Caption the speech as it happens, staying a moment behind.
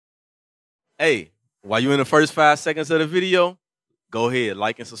Hey, while you're in the first 5 seconds of the video, go ahead,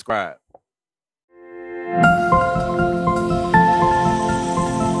 like and subscribe.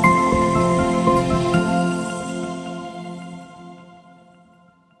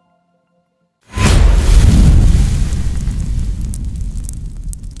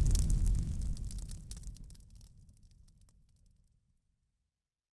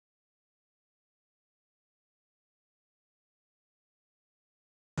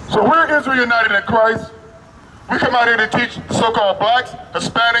 So we're Israel United in Christ. We come out here to teach the so-called blacks,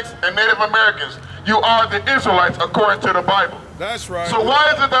 Hispanics, and Native Americans. You are the Israelites according to the Bible. That's right. So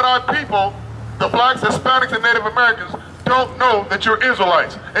why is it that our people, the blacks, Hispanics, and Native Americans, don't know that you're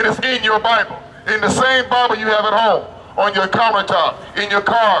Israelites? And it's in your Bible. In the same Bible you have at home, on your countertop, in your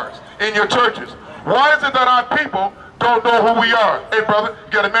cars, in your churches. Why is it that our people don't know who we are? Hey brother,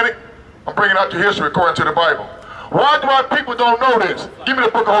 you got a minute? I'm bringing out your history according to the Bible. Why do our people don't know this? Give me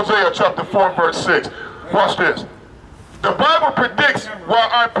the book of Hosea chapter 4 verse 6. Watch this. The Bible predicts why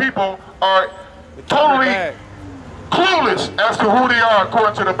our people are totally clueless as to who they are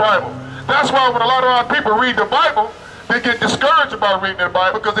according to the Bible. That's why when a lot of our people read the Bible, they get discouraged about reading the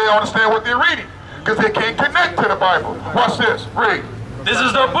Bible because they don't understand what they're reading. Because they can't connect to the Bible. Watch this. Read. This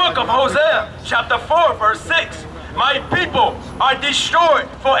is the book of Hosea chapter 4 verse 6. My people are destroyed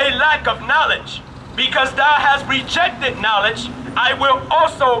for a lack of knowledge. Because thou hast rejected knowledge, I will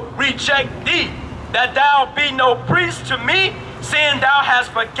also reject thee, that thou be no priest to me, seeing thou hast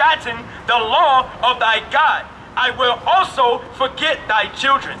forgotten the law of thy God. I will also forget thy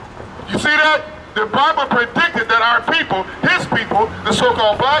children. You see that? The Bible predicted that our people, his people, the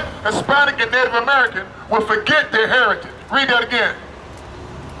so-called black, Hispanic, and Native American, will forget their heritage. Read that again.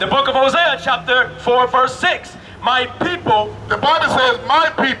 The book of Hosea chapter 4 verse 6. My people. The Bible says my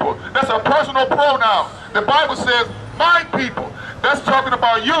people. That's a personal pronoun. The Bible says my people. That's talking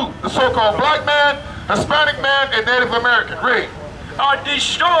about you, the so-called black man, Hispanic man, and Native American. Read. Are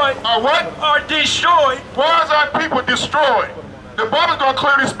destroyed. Are what? Are destroyed. Why is our people destroyed? The Bible's going to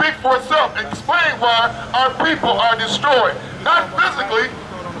clearly speak for itself and explain why our people are destroyed. Not physically,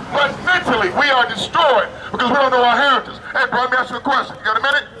 but mentally. We are destroyed because we don't know our heritage. Hey, bro, let me ask you a question. You got a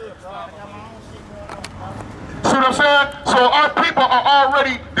minute? See what I'm saying? So our people are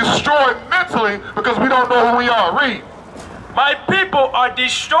already destroyed mentally because we don't know who we are. Read. My people are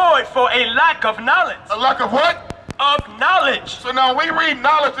destroyed for a lack of knowledge. A lack of what? Of knowledge. So now we read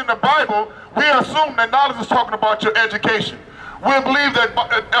knowledge in the Bible, we assume that knowledge is talking about your education. We believe that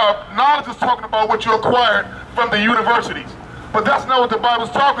knowledge is talking about what you acquired from the universities. But that's not what the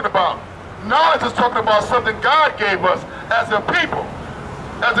Bible's talking about. Knowledge is talking about something God gave us as a people.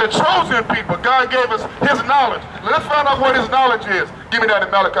 As a chosen people, God gave us his knowledge. Let's find out what his knowledge is. Give me that in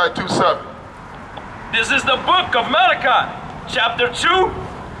Malachi 2:7. This is the book of Malachi, chapter 2,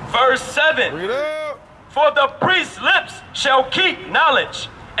 verse 7. Read it. For the priest's lips shall keep knowledge,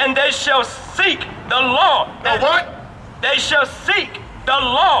 and they shall seek the law. And what? They shall seek the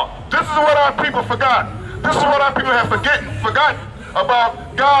law. This is what our people forgot. This is what our people have forgotten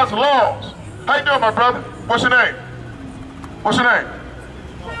about God's laws. How you doing, my brother? What's your name? What's your name?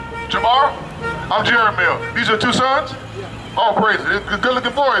 Jamar? I'm Jeremiah. These are 2 sons? Oh, praise it. Good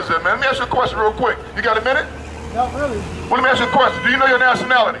looking boys there, man. Let me ask you a question real quick. You got a minute? Not really. Well, let me ask you a question. Do you know your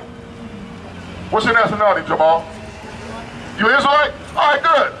nationality? What's your nationality, Jamal? You Israelite? All right,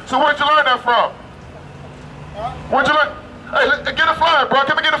 good. So where'd you learn that from? Where'd you learn? Hey, get a flyer, bro.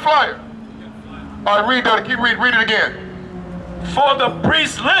 Come and get a flyer. All right, read that. Keep read it again. For the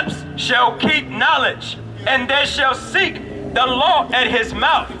priest's lips shall keep knowledge, and they shall seek the law at his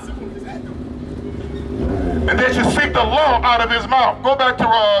mouth. And they should seek the law out of his mouth. Go back to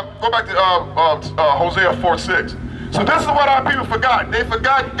Hosea 4:6. So this is what our people forgot. They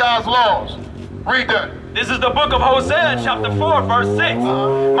forgot God's laws. Read that. This is the book of Hosea chapter 4 verse 6.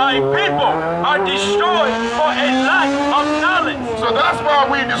 My people are destroyed for a lack of knowledge. So that's why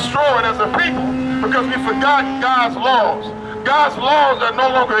we destroyed as a people, because we forgot God's laws. God's laws that no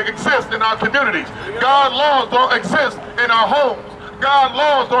longer exist in our communities. God's laws don't exist in our homes. God's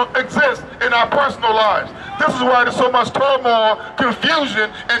laws don't exist in our personal lives. This is why there's so much turmoil,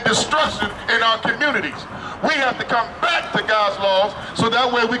 confusion, and destruction in our communities. We have to come back to God's laws so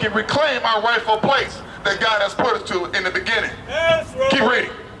that way we can reclaim our rightful place that God has put us to in the beginning. Keep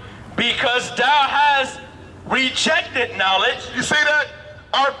reading. Because thou hast rejected knowledge. You see that?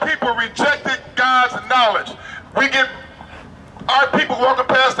 Our people rejected God's knowledge. Our people walking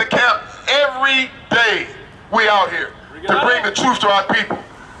past the camp every day. We out here to bring the truth to our people,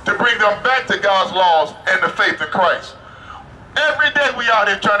 to bring them back to God's laws and the faith in Christ. Every day we out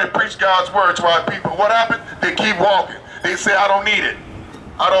here trying to preach God's word to our people. What happened? They keep walking. They say, I don't need it.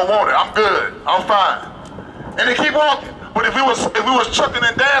 I don't want it. I'm good. I'm fine. And they keep walking. But if we was chucking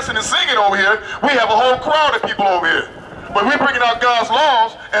and dancing and singing over here, we have a whole crowd of people over here. But we bringing out God's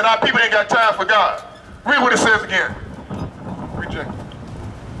laws, and our people ain't got time for God. Read what it says again. Reject.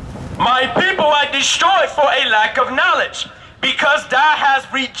 My people are destroyed for a lack of knowledge, because thou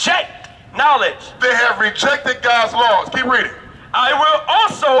hast rejected knowledge. They have rejected God's laws. Keep reading. I will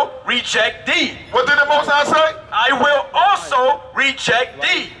also reject thee. What did the Most High say? I will also reject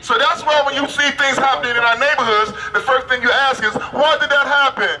thee. So that's why when you see things happening in our neighborhoods, the first thing you ask is, why did that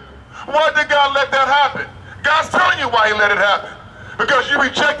happen? Why did God let that happen? God's telling you why he let it happen. Because you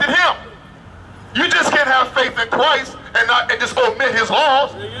rejected him. You just can't have faith in Christ and just omit his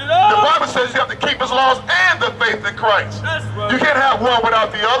laws. The Bible says you have to keep his laws and the faith in Christ. You can't have one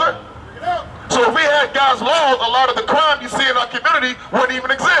without the other. So if we had God's laws, a lot of the crime you see in our community wouldn't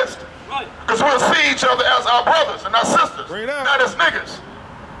even exist. Because we'll see each other as our brothers and our sisters, not as niggas.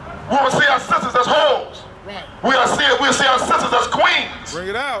 We will see our sisters as hoes. We'll see our sisters as queens. Bring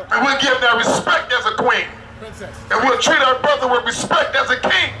it out. And we'll give them respect as a queen. Princess. And we'll treat our brother with respect as a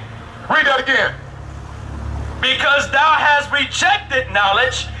king. Read that again. Because thou hast rejected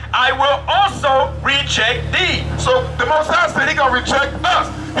knowledge, I will also reject thee. So the Most High said he's going to reject us,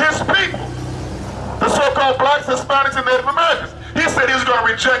 his people. The so-called blacks, Hispanics, and Native Americans. He said he was going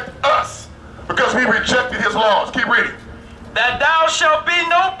to reject us because we rejected his laws. Keep reading. That thou shalt be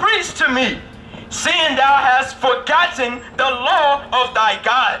no priest to me, seeing thou hast forgotten the law of thy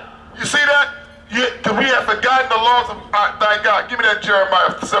God. You see that? We have forgotten the laws of thy God. Give me that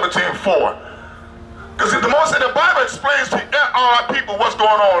Jeremiah 17:4. Because the Bible explains to all our people what's going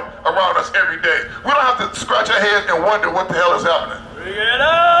on around us every day. We don't have to scratch our head and wonder what the hell is happening.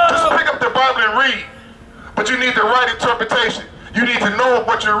 Just pick up the Bible and read. But you need the right interpretation. You need to know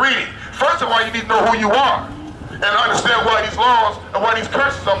what you're reading. First of all, you need to know who you are and understand why these laws and why these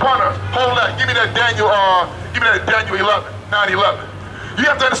curses are upon us. Hold that. Give me that Daniel 11, 9:11. You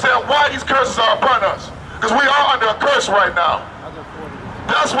have to understand why these curses are upon us. Because we are under a curse right now.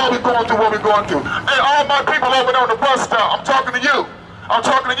 That's why we're going through what we're going through. Hey, all my people over there on the bus stop, I'm talking to you. I'm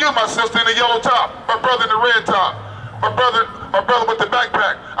talking to you, my sister in the yellow top, my brother in the red top, my brother with the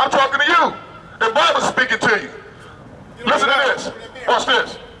backpack. I'm talking to you. The Bible's speaking to you. Listen to this. Watch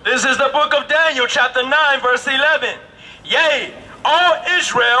this. This is the book of Daniel, chapter 9, verse 11. Yea, all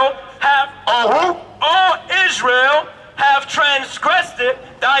Israel have... All Israel have transgressed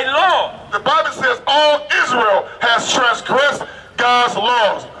thy law. The Bible says all Israel has transgressed God's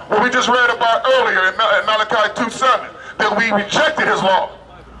laws. What we just read about earlier in Malachi 2:7, that we rejected his law.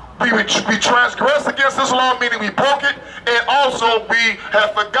 We transgressed against his law, meaning we broke it, and also we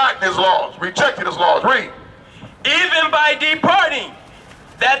have forgotten his laws, rejected his laws. Read. Even by departing,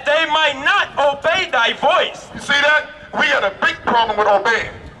 that they might not obey thy voice. You see that? We got a big problem with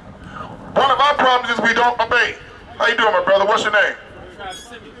obeying. One of our problems is we don't obey. How you doing, my brother? What's your name?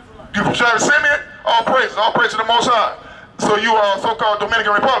 You from Travis Simeon? All praise to the Most High. So you are so-called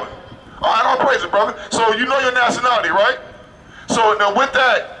Dominican Republic. All right, all praise it, brother. So you know your nationality, right? So now with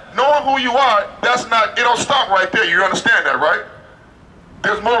that, knowing who you are, it don't stop right there. You understand that, right?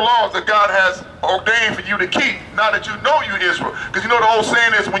 There's more laws that God has ordained for you to keep now that you know you Israel. Because you know the old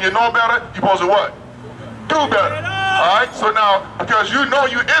saying is, when you know better, you're supposed to what? Do better. All right? So now, because you know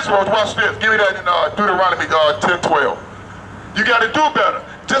you Israel, watch this. Give me that in Deuteronomy 10:12. You got to do better.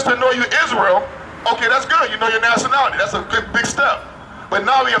 Just to know you Israel, okay, that's good. You know your nationality. That's a good, big step. But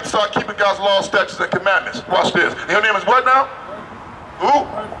now we have to start keeping God's laws, statutes, and commandments. Watch this. And your name is what now? Who?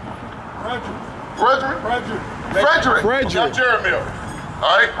 Frederick. Not Jeremiah.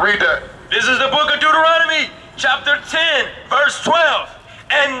 All right, read that. This is the book of Deuteronomy, chapter 10, verse 12.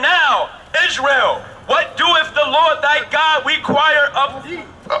 And now, Israel, what doeth the Lord thy God require of thee?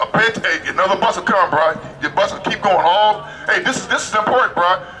 Hey, another bus will come, bro. Your bus will keep going all. Hey, this is important,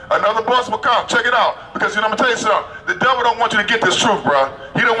 bro. Another bus will come. Check it out. Because I'm gonna tell you something. The devil don't want you to get this truth, bro.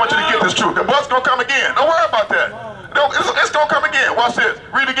 He don't want you to get this truth. The bus gonna come again. Don't worry about that. It's gonna come again. Watch this.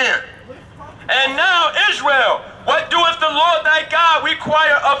 Read again. And now, Israel, what doeth the Lord thy God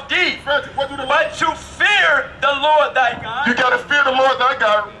require of thee? Frederick, what do the but to fear the Lord thy God. You gotta fear the Lord thy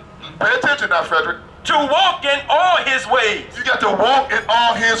God. Pay attention now, Frederick. To walk in all his ways. You got to walk in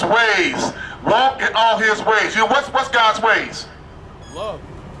all his ways. Walk in all his ways. You know, what's God's ways? Love.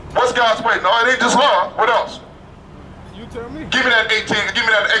 What's God's ways? No, it ain't just law. What else? You tell me. Give me that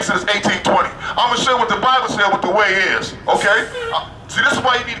Exodus 18:20. I'm gonna show you what the Bible said what the way is. Okay? See, this is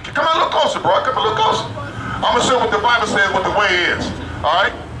why you need to come a little closer, bro. Come a little closer. I'm gonna show you what the Bible says what the way is. All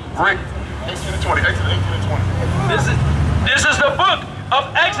right? Read 18:20. Exodus 18:20. This is the book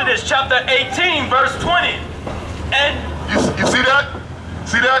of Exodus, chapter 18, verse 20. And you see that?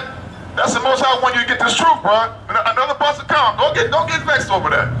 See that? That's the most I want you to get this truth, bro. Another bus will come. Don't get vexed over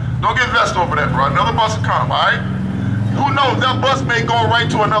that. Don't get vexed over that, bro. Another bus will come, all right? Who knows? That bus may go right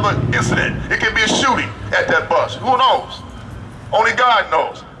to another incident. It can be a shooting at that bus. Who knows? Only God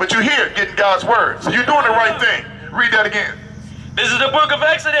knows. But you're here getting God's word. So you're doing the right thing. Read that again. This is the book of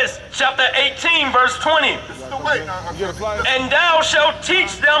Exodus, chapter 18, verse 20. This is the way. And thou shalt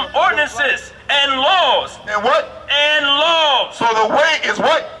teach them ordinances and laws. And what? And laws. So the way is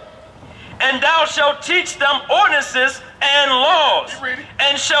what? And thou shalt teach them ordinances and laws,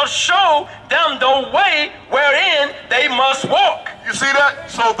 and shalt show them the way wherein they must walk. You see that?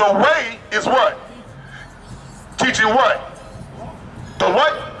 So the way is what? Teaching what? The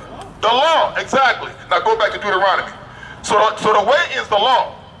what? The law, exactly. Now go back to Deuteronomy. So the way is the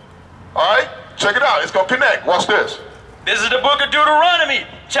law. All right? Check it out. It's going to connect. Watch this. This is the book of Deuteronomy,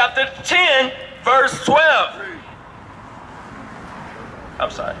 chapter 10, verse 12. I'm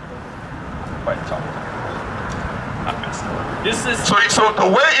sorry. Wait, talk. I messed up. This is so the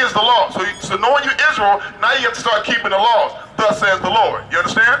way is the law. So knowing you Israel, now you have to start keeping the laws. Thus says the Lord. You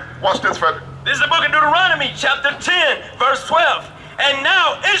understand? Watch this, Frederick. This is the book of Deuteronomy, chapter 10, verse 12. And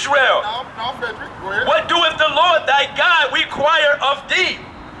now, Israel, Now, Frederick, go ahead. what doeth the Lord thy God require of thee?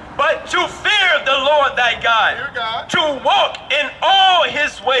 But to fear the Lord thy God, Fear God. to walk in all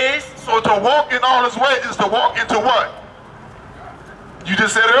his ways. So to walk in all his ways is to walk into what? You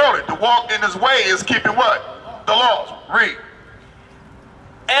just said it earlier. To walk in his way is keeping what? The laws. Read.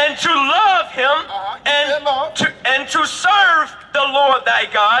 And to love him, and to serve the Lord thy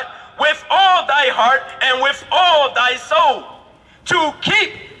God with all thy heart and with all thy soul, to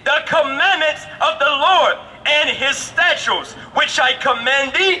keep the commandments of the Lord and his statutes, which I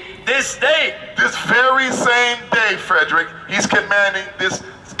command thee this day. This very same day, Frederick, he's commanding this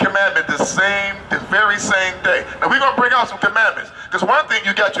commandment the very same day. Now we're going to bring out some commandments. Because one thing,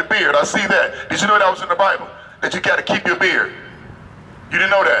 you got your beard. I see that. Did you know that was in the Bible? That you got to keep your beard. You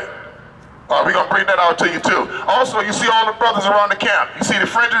didn't know that? All right, we're going to bring that out to you too. Also, you see all the brothers around the camp. You see the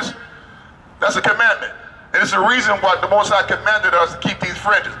fringes? That's a commandment. And it's the reason why the Most High commanded us to keep these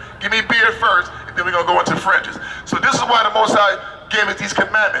fringes. Give me beard first, and then we're going to go into fringes. So this is why the Most High gave us these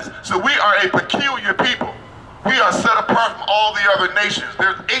commandments. So we are a peculiar people. We are set apart from all the other nations.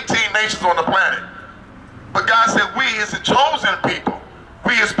 There's 18 nations on the planet. But God said we is a chosen people.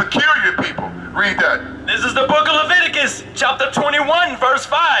 We is peculiar people. Read that. This is the book of Leviticus, chapter 21, verse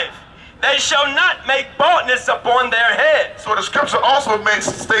 5. They shall not make baldness upon their head. So the scripture also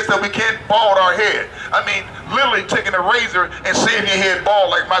states that we can't bald our head. I mean, literally taking a razor and shaving your head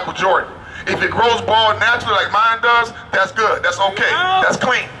bald like Michael Jordan. If it grows bald naturally like mine does, that's good. That's okay. That's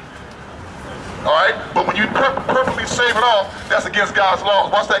clean. All right? But when you perfectly shave it off, that's against God's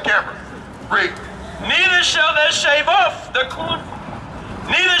laws. Watch that camera. Read. Neither shall they shave off the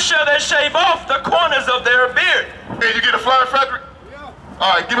corners of their beard. Hey, you get a flyer, Frederick?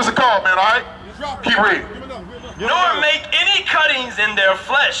 All right, give us a call, man, all right? Keep reading. Nor make any cuttings in their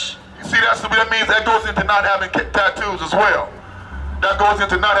flesh. You see, that means that goes into not having tattoos as well. That goes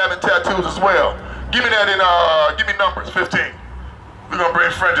into not having tattoos as well. Give me that give me Numbers 15. We're going to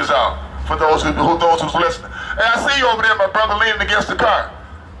bring fringes out for those who's listening. Hey, I see you over there, my brother, leaning against the car.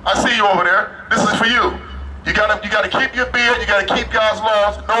 I see you over there. This is for you. You gotta keep your beard, you gotta keep God's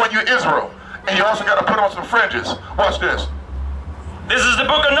laws, knowing you're Israel. And you also gotta put on some fringes. Watch this. This is the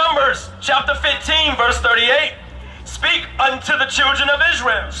book of Numbers, chapter 15, verse 38. Speak unto the children of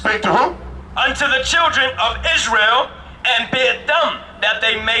Israel. Speak to who? Unto the children of Israel, and bid them that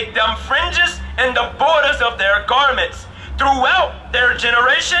they make them fringes in the borders of their garments throughout their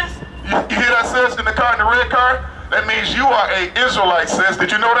generations. You hear that, sis, in the car, in the red car? That means you are an Israelite, sis.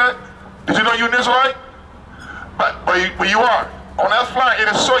 Did you know that? Did you know you're an Israelite? But you are. On that flyer,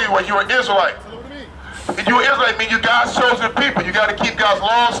 it'll show you what you're an Israelite. If you're an Israelite, means you're God's chosen people. You got to keep God's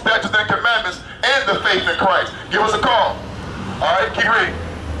laws, statutes, and commandments, and the faith in Christ. Give us a call. All right, keep reading.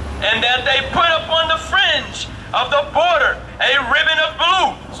 And that they put upon the fringe of the border a ribbon of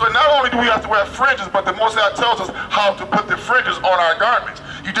blue. So not only do we have to wear fringes, but the Most High tells us how to put the fringes on our garments.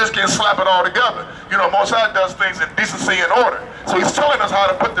 You just can't slap it all together. You know, Most High does things in decency and order. So he's telling us how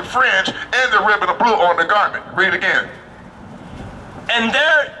to put the fringe and the ribbon of blue on the garment. Read again. And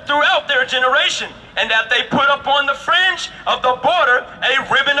there throughout their generation, and that they put upon the fringe of the border a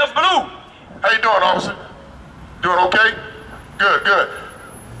ribbon of blue. How you doing, officer? Doing okay? Good, good.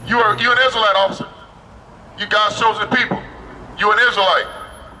 You an Israelite, officer. You God's chosen people. You an Israelite.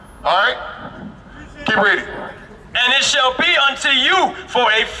 All right? Keep reading. And it shall be unto you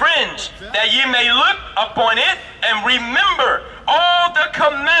for a fringe, that ye may look upon it and remember all the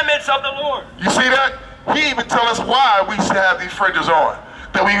commandments of the Lord. You see that? He even tells us why we should have these fringes on.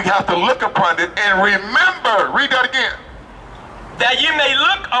 that we have to look upon it and remember. Read that again. That ye may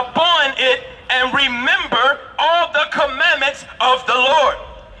look upon it and remember all the commandments of the Lord,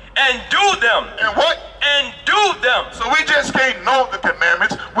 and do them. And what? And do them. So we just can't know the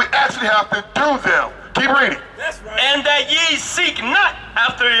commandments. We actually have to do them. Keep reading. That's right. And that ye seek not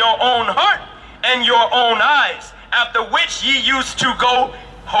after your own heart and your own eyes, after which ye used to go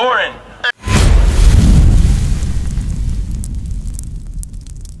whoring.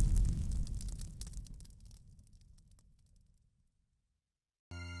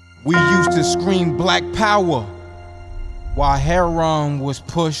 We used to scream black power while heroin was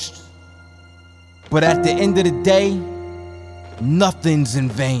pushed. But at the end of the day, nothing's in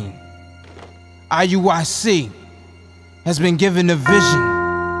vain. IUIC has been given a vision.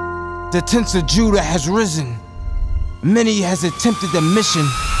 The tents of Judah has risen. Many has attempted the mission.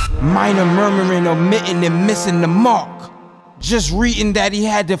 Minor murmuring, omitting, and missing the mark. Just reading that he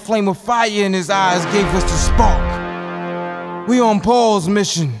had the flame of fire in his eyes gave us the spark. We on Paul's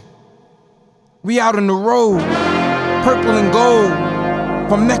mission. We out on the road, purple and gold,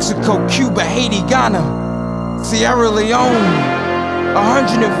 from Mexico, Cuba, Haiti, Ghana, Sierra Leone.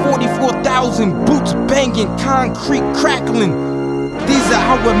 144,000 boots banging, concrete crackling. These are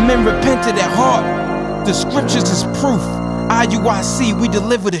how men repented at heart. The scriptures is proof. IUIC, we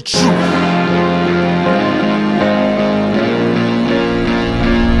deliver the truth.